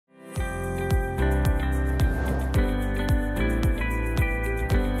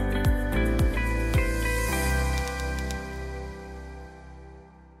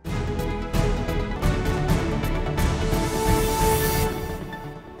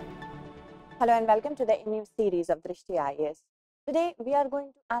Hello and welcome to the new series of Drishti IAS. Today we are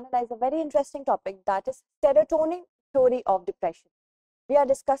going to analyze a very interesting topic, that is serotonin theory of depression. We are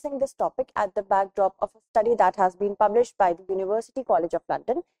discussing this topic at the backdrop of a study that has been published by the University College of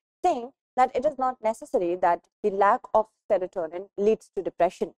London, saying that it is not necessary that the lack of serotonin leads to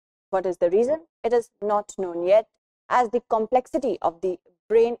depression. What is the reason? It is not known yet, as the complexity of the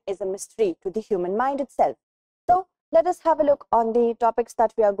brain is a mystery to the human mind itself. So let us have a look on the topics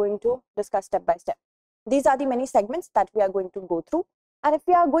that we are going to discuss step by step. These are the many segments that we are going to go through. And if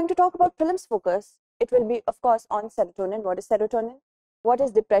we are going to talk about prelims focus, it will be, of course, on serotonin. What is serotonin? What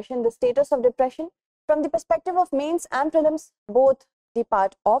is depression? The status of depression. From the perspective of mains and prelims, both the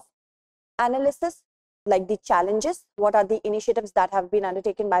part of analysis, like the challenges, what are the initiatives that have been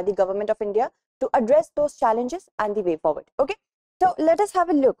undertaken by the government of India to address those challenges, and the way forward. Okay. So let us have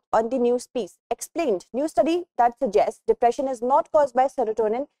a look on the news piece. Explained, new study that suggests depression is not caused by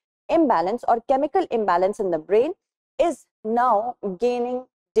serotonin imbalance or chemical imbalance in the brain is now gaining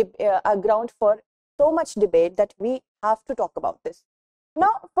a ground for so much debate that we have to talk about this.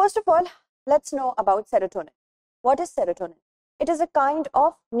 Now, first of all, let's know about serotonin. What is serotonin? It is a kind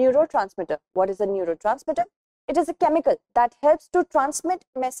of neurotransmitter. What is a neurotransmitter? It is a chemical that helps to transmit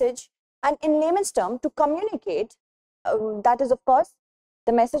message and, in layman's term, to communicate. That is, of course,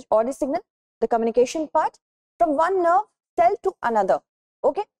 the message or the signal, the communication part, from one nerve cell to another.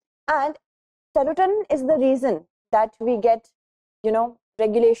 Okay, and serotonin is the reason that we get,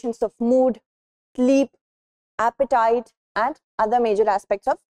 regulations of mood, sleep, appetite, and other major aspects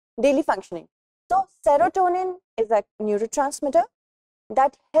of daily functioning. So serotonin is a neurotransmitter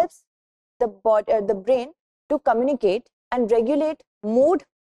that helps the brain to communicate and regulate mood,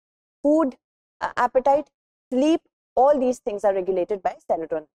 food, appetite, sleep. All these things are regulated by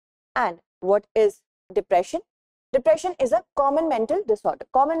serotonin. And what is depression? Depression is a common mental disorder.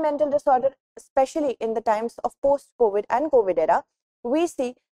 Common mental disorder, especially in the times of post-COVID and COVID era, we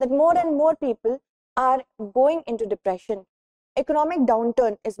see that more and more people are going into depression. Economic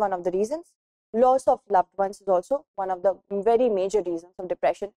downturn is one of the reasons. Loss of loved ones is also one of the very major reasons of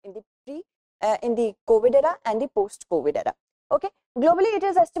depression in the COVID era and the post-COVID era. Okay, globally it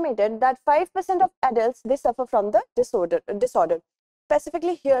is estimated that 5% of adults, they suffer from the disorder.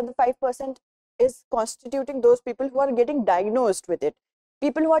 Specifically here, the 5% is constituting those people who are getting diagnosed with it.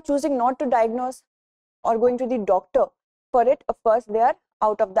 People who are choosing not to diagnose or going to the doctor for it, of course, they are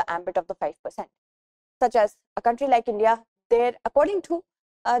out of the ambit of the 5%. Such as a country like India, there, according to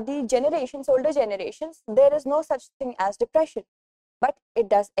the generations, older generations, there is no such thing as depression, but it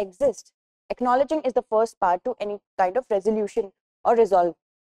does exist. Acknowledging is the first part to any kind of resolution or resolve.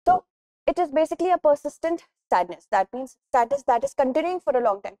 So it is basically a persistent sadness. That means sadness that is continuing for a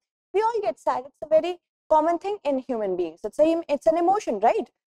long time. We all get sad. It's a very common thing in human beings. It's an emotion, right?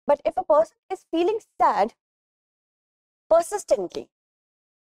 But if a person is feeling sad persistently,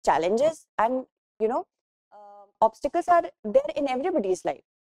 challenges and obstacles are there in everybody's life.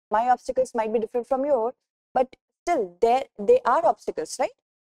 My obstacles might be different from yours, but still they are obstacles, right?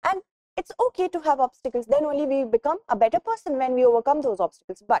 And it's okay to have obstacles. Then only we become a better person when we overcome those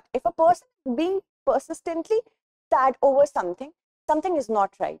obstacles. But if a person is being persistently sad over something is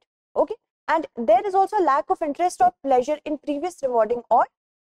not right. Okay, and there is also lack of interest or pleasure in previous rewarding or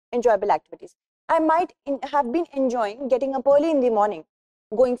enjoyable activities. I might have been enjoying getting up early in the morning,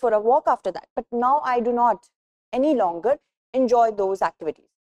 going for a walk after that, but now I do not any longer enjoy those activities.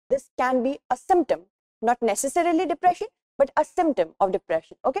 This can be a symptom, not necessarily depression, but a symptom of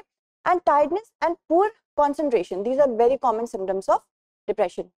depression. Okay, and tiredness and poor concentration, these are very common symptoms of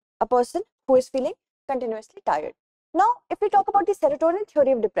depression. A person who is feeling continuously tired. Now, if we talk about the serotonin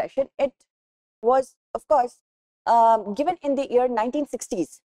theory of depression, it was, of course, given in the year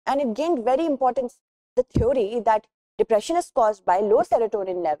 1960s, and it gained very importance. The theory that depression is caused by low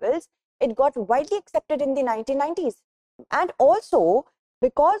serotonin levels, it got widely accepted in the 1990s. And also,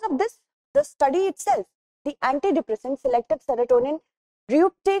 because of this, the study itself, the antidepressant selective serotonin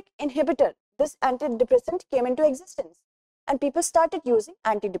reuptake inhibitor, this antidepressant came into existence and people started using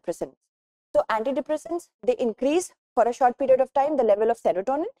antidepressants. So antidepressants, they increase for a short period of time the level of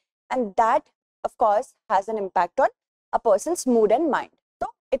serotonin, and that, of course, has an impact on a person's mood and mind. So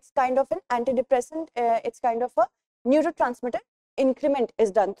it's kind of an antidepressant, it's kind of a neurotransmitter increment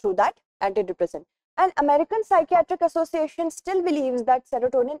is done through that antidepressant. And American Psychiatric Association still believes that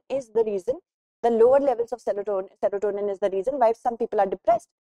serotonin is the reason, the lower levels of serotonin is the reason why some people are depressed.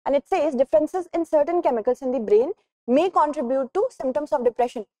 And it says differences in certain chemicals in the brain may contribute to symptoms of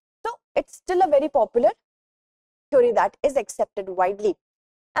depression. So it's still a very popular theory that is accepted widely.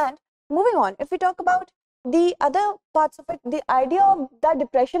 And moving on, if we talk about the other parts of it, the idea of that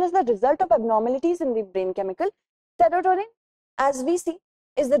depression is the result of abnormalities in the brain chemical. Serotonin, as we see,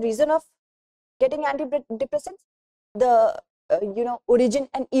 is the reason of getting antidepressants, the origin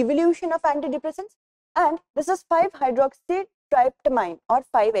and evolution of antidepressants, and this is 5-hydroxytryptamine or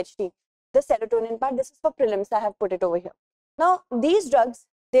 5-HT, the serotonin part. This is for prelims. I have put it over here. Now, these drugs,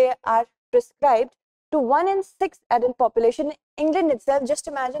 they are prescribed to 1 in 6 adult population in England itself. Just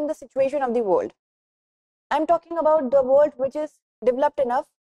imagine the situation of the world. I'm talking about the world which is developed enough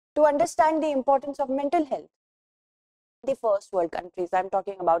to understand the importance of mental health. The first world countries I'm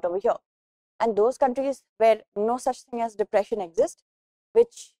talking about over here, and those countries where no such thing as depression exists,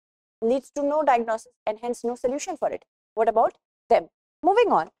 which leads to no diagnosis and hence no solution for it. What about them?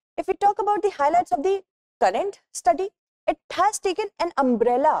 Moving on, if we talk about the highlights of the current study, it has taken an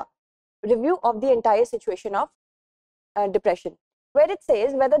umbrella review of the entire situation of depression, where it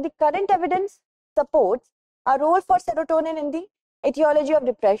says whether the current evidence supports a role for serotonin in the etiology of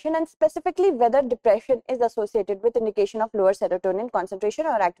depression, and specifically whether depression is associated with indication of lower serotonin concentration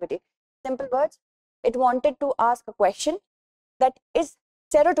or activity. Simple words, it wanted to ask a question that is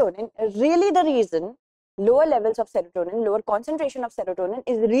serotonin really the reason, lower levels of serotonin, lower concentration of serotonin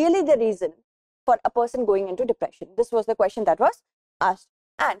is really the reason for a person going into depression? This was the question that was asked.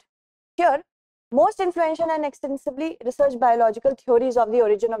 And here, most influential and extensively researched biological theories of the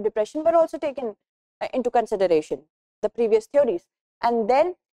origin of depression were also taken into consideration, the previous theories. And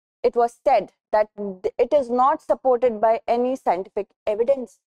then it was said that it is not supported by any scientific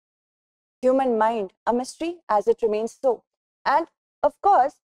evidence. Human mind, a mystery as it remains so. And of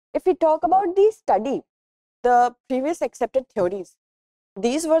course, if we talk about the study, the previous accepted theories,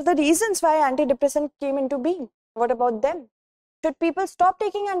 these were the reasons why antidepressant came into being. What about them? Should people stop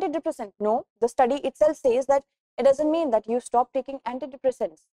taking antidepressant? No, the study itself says that it doesn't mean that you stop taking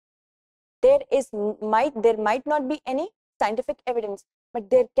antidepressants. There might not be any scientific evidence,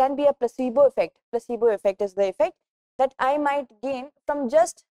 but there can be a placebo effect. Placebo effect is the effect that I might gain from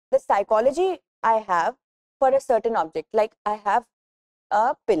just the psychology I have for a certain object. Like I have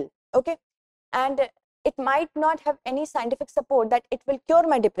a pill, okay, and it might not have any scientific support that it will cure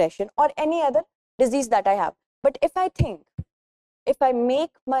my depression or any other disease that I have. But if I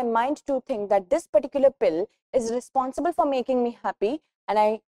make my mind to think that this particular pill is responsible for making me happy, and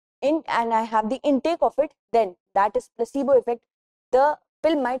I have the intake of it, then that is placebo effect. The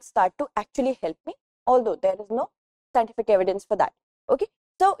pill might start to actually help me, although there is no scientific evidence for that. Okay,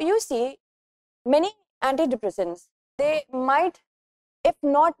 so you see, many antidepressants, they might, if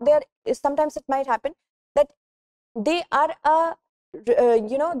not there, sometimes it might happen that they are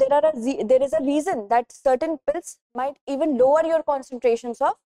there is a reason that certain pills might even lower your concentrations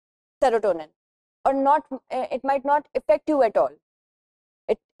of serotonin, or not, it might not affect you at all.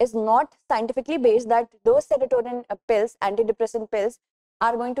 It is not scientifically based that those serotonin pills, antidepressant pills,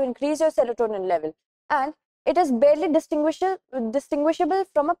 are going to increase your serotonin level, and it is barely distinguishable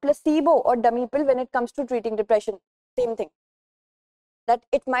from a placebo or dummy pill when it comes to treating depression. Same thing, that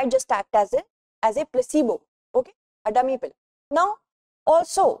it might just act as a placebo, okay, a dummy pill. Now,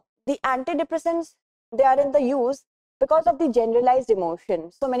 also the antidepressants, they are in the use because of the generalized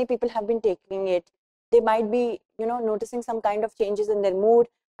emotion. So many people have been taking it. They might be, noticing some kind of changes in their mood,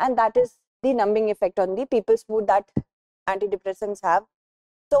 and that is the numbing effect on the people's mood that antidepressants have.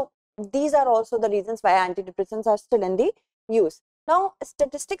 So these are also the reasons why antidepressants are still in the use. Now,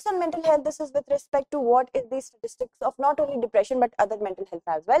 statistics on mental health, this is with respect to what is the statistics of not only depression but other mental health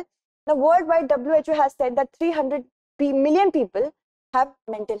as well. Now, worldwide, WHO has said that 300 million people have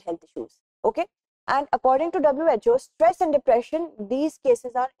mental health issues. Okay, and according to WHO, stress and depression, these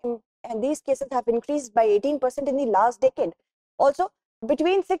cases have increased by 18% in the last decade. Also,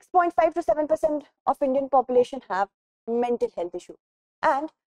 between 6.5 to 7% of Indian population have mental health issue,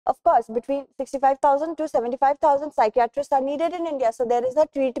 and of course, between 65,000 to 75,000 psychiatrists are needed in India. So there is a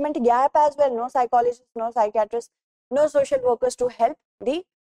treatment gap as well. No psychologists, no psychiatrists, no social workers to help the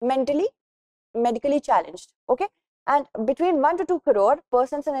medically challenged. Okay, and between 1 to 2 crore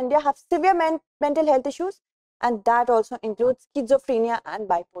persons in India have severe mental health issues, and that also includes schizophrenia and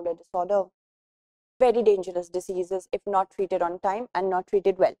bipolar disorder. Very dangerous diseases if not treated on time and not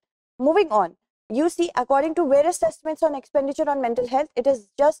treated well. Moving on, you see, according to various estimates on expenditure on mental health, it is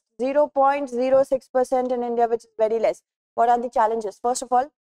just 0.06% in India, which is very less. What are the challenges? First of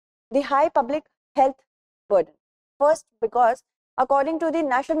all, the high public health burden. First, because according to the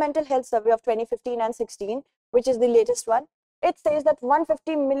National Mental Health Survey of 2015 and 16, which is the latest one, it says that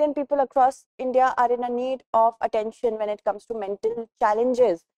 150 million people across India are in a need of attention when it comes to mental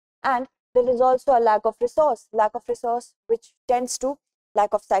challenges. And there is also a lack of resource which tends to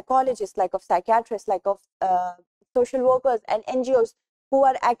lack of psychologists, lack of psychiatrists, lack of social workers and NGOs who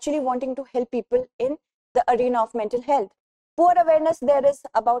are actually wanting to help people in the arena of mental health. Poor awareness there is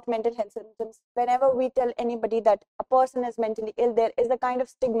about mental health symptoms. Whenever we tell anybody that a person is mentally ill, there is a kind of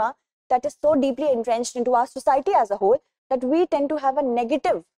stigma that is so deeply entrenched into our society as a whole that we tend to have a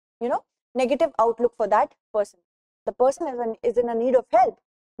negative, negative outlook for that person. The person is in a need of help,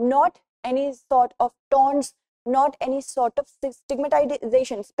 not any sort of taunts, not any sort of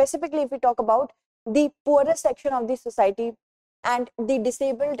stigmatization. Specifically, if we talk about the poorest section of the society and the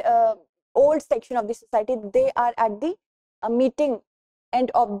disabled old section of the society, they are at the meeting end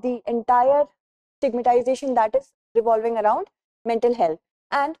of the entire stigmatization that is revolving around mental health.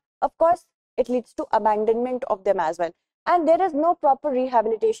 And of course, it leads to abandonment of them as well. And there is no proper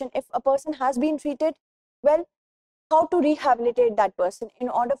rehabilitation. If a person has been treated, well, how to rehabilitate that person? In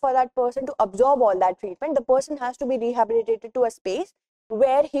order for that person to absorb all that treatment, the person has to be rehabilitated to a space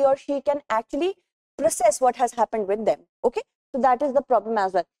where he or she can actually process what has happened with them. Okay, so that is the problem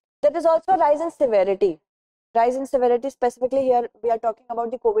as well. There is also a rise in severity. Rise in severity, specifically here we are talking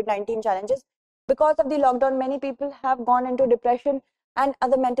about the COVID-19 challenges. Because of the lockdown, many people have gone into depression and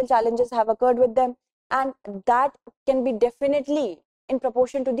other mental challenges have occurred with them, and that can be definitely in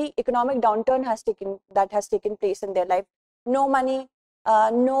proportion to the economic downturn that has taken place in their life. No money,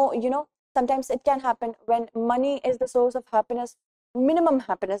 sometimes it can happen when money is the source of happiness, minimum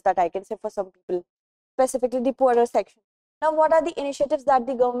happiness that I can say for some people, specifically the poorer section. Now, what are the initiatives that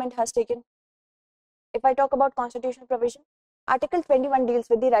the government has taken? If I talk about constitutional provision, Article 21 deals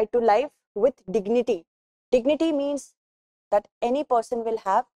with the right to life with dignity. Dignity means that any person will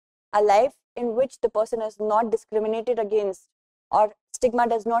have a life in which the person is not discriminated against or stigma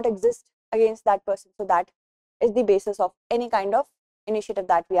does not exist against that person. So that is the basis of any kind of initiative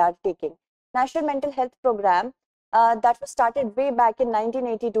that we are taking. National Mental Health Program that was started way back in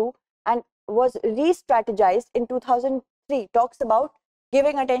 1982 and was re-strategized in 2003 talks about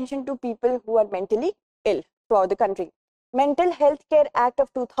giving attention to people who are mentally ill throughout the country. Mental Health Care Act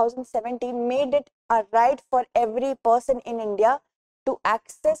of 2017 made it a right for every person in India to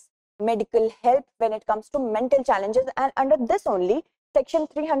access medical help when it comes to mental challenges, and under this only section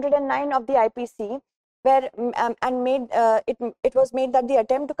 309 of the IPC where it was made that the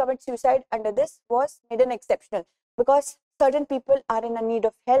attempt to commit suicide under this was made an exceptional because certain people are in a need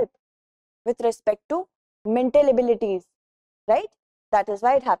of help with respect to mental abilities, right? That is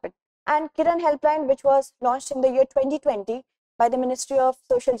why it happened. And Kiran Helpline, which was launched in the year 2020 by the Ministry of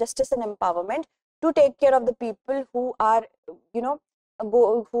Social Justice and Empowerment to take care of the people who are,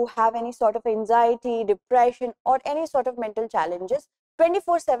 who have any sort of anxiety, depression, or any sort of mental challenges.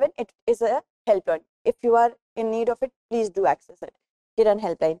 24/7, it is a helpline. If you are in need of it, please do access it. Kiran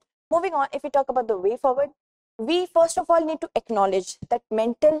Helpline. Moving on, if we talk about the way forward, we first of all need to acknowledge that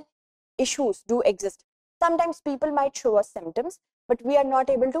mental issues do exist. Sometimes people might show us symptoms, but we are not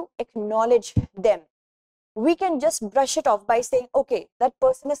able to acknowledge them. We can just brush it off by saying, okay, that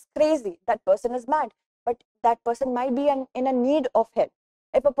person is crazy, that person is mad, but that person might be in a need of help.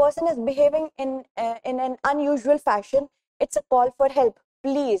 If a person is behaving in an unusual fashion, it's a call for help.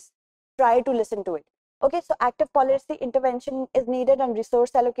 Please try to listen to it. Okay, so active policy intervention is needed and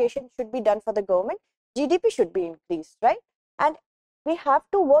resource allocation should be done for the government. GDP should be increased, right? And we have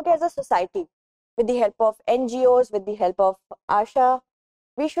to work as a society with the help of NGOs, with the help of ASHA.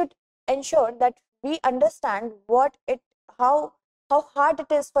 We should ensure that we understand how hard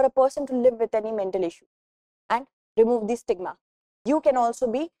it is for a person to live with any mental issue and remove the stigma. You can also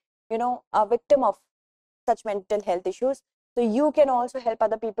be, a victim of such mental health issues. So you can also help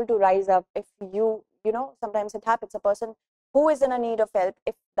other people to rise up. If sometimes it happens, a person who is in a need of help,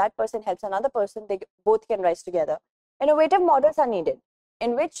 if that person helps another person, they both can rise together. Innovative models are needed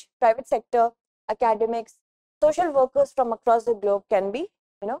in which private sector, academics, social workers from across the globe can be,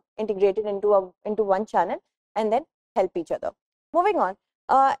 integrated into one channel and then help each other. Moving on,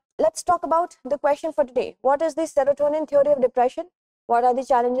 let's talk about the question for today. What is the serotonin theory of depression? What are the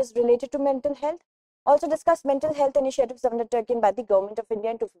challenges related to mental health? Also discuss mental health initiatives undertaken by the Government of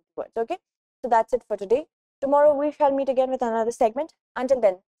India in 250 words. Okay, so that's it for today. Tomorrow we shall meet again with another segment. Until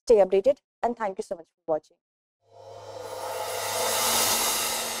then, stay updated and thank you so much for watching.